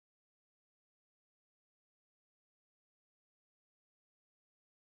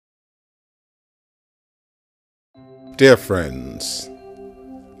Dear friends,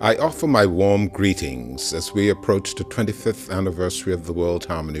 I offer my warm greetings as we approach the 25th anniversary of the World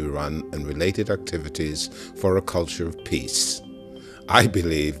Harmony Run and related activities for a culture of peace. I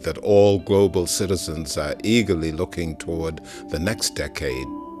believe that all global citizens are eagerly looking toward the next decade,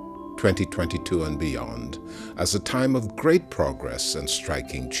 2022 and beyond, as a time of great progress and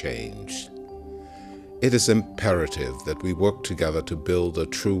striking change. It is imperative that we work together to build a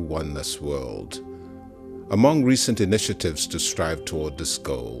true oneness world. Among recent initiatives to strive toward this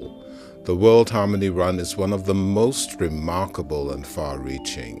goal, the World Harmony Run is one of the most remarkable and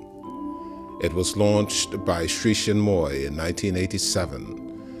far-reaching. It was launched by Sri Chinmoy in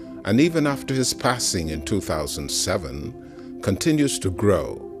 1987, and even after his passing in 2007, continues to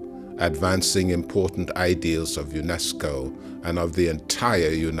grow, advancing important ideals of UNESCO and of the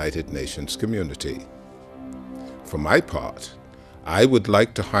entire United Nations community. For my part, I would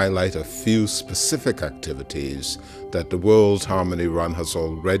like to highlight a few specific activities that the World Harmony Run has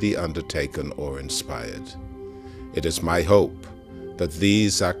already undertaken or inspired. It is my hope that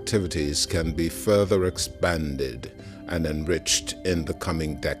these activities can be further expanded and enriched in the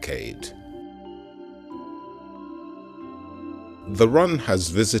coming decade. The run has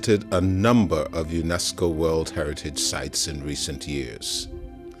visited a number of UNESCO World Heritage Sites in recent years.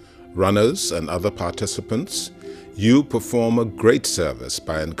 Runners and other participants, you perform a great service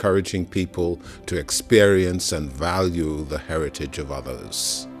by encouraging people to experience and value the heritage of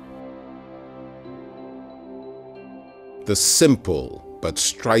others. The simple but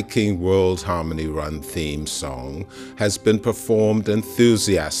striking World Harmony Run theme song has been performed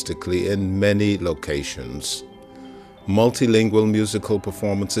enthusiastically in many locations. Multilingual musical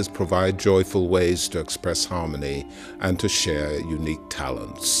performances provide joyful ways to express harmony and to share unique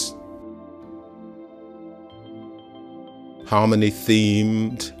talents.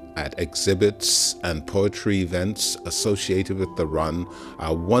 Harmony-themed at exhibits and poetry events associated with the run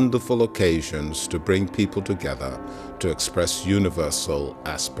are wonderful occasions to bring people together to express universal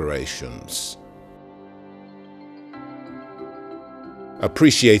aspirations.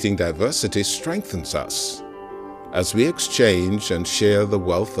 Appreciating diversity strengthens us. As we exchange and share the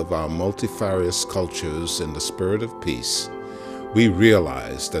wealth of our multifarious cultures in the spirit of peace, we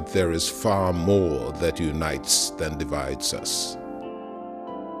realize that there is far more that unites than divides us.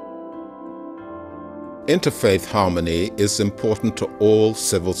 Interfaith harmony is important to all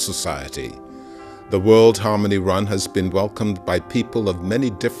civil society. The World Harmony Run has been welcomed by people of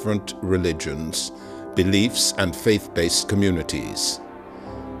many different religions, beliefs, and faith-based communities.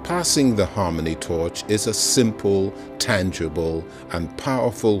 Passing the harmony torch is a simple, tangible, and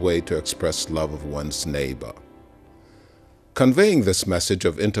powerful way to express love of one's neighbor. Conveying this message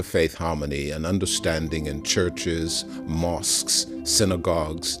of interfaith harmony and understanding in churches, mosques,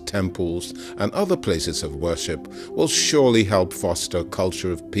 synagogues, temples, and other places of worship will surely help foster a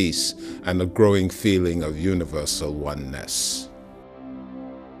culture of peace and a growing feeling of universal oneness.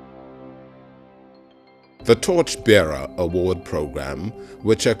 The Torchbearer Award Program,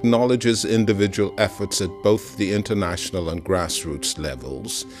 which acknowledges individual efforts at both the international and grassroots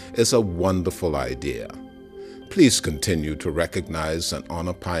levels, is a wonderful idea. Please continue to recognize and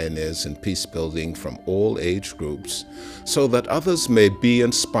honor pioneers in peace-building from all age groups so that others may be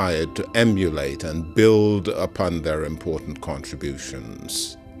inspired to emulate and build upon their important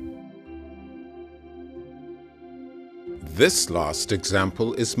contributions. This last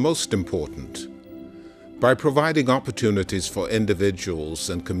example is most important. By providing opportunities for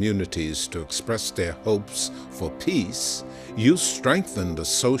individuals and communities to express their hopes for peace, you strengthen the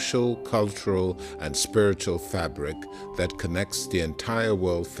social, cultural, and spiritual fabric that connects the entire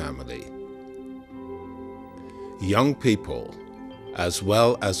world family. Young people, as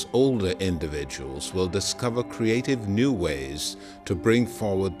well as older individuals, will discover creative new ways to bring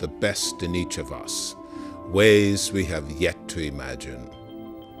forward the best in each of us, ways we have yet to imagine.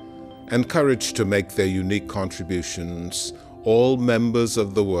 Encouraged to make their unique contributions, all members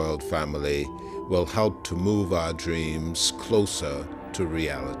of the world family will help to move our dreams closer to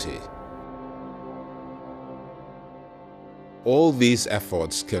reality. All these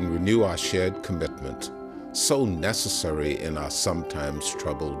efforts can renew our shared commitment, so necessary in our sometimes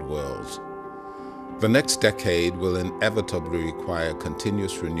troubled world. The next decade will inevitably require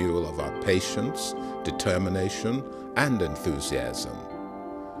continuous renewal of our patience, determination, and enthusiasm.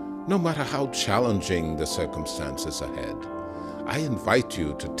 No matter how challenging the circumstances ahead, I invite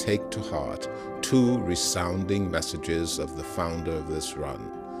you to take to heart two resounding messages of the founder of this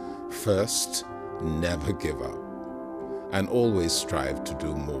run. First, never give up, and always strive to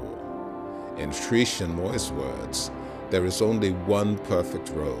do more. In Sri Chinmoy's words, there is only one perfect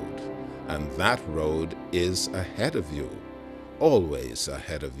road, and that road is ahead of you, always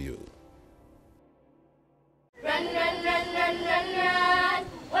ahead of you. Run, run, run, run, run, run.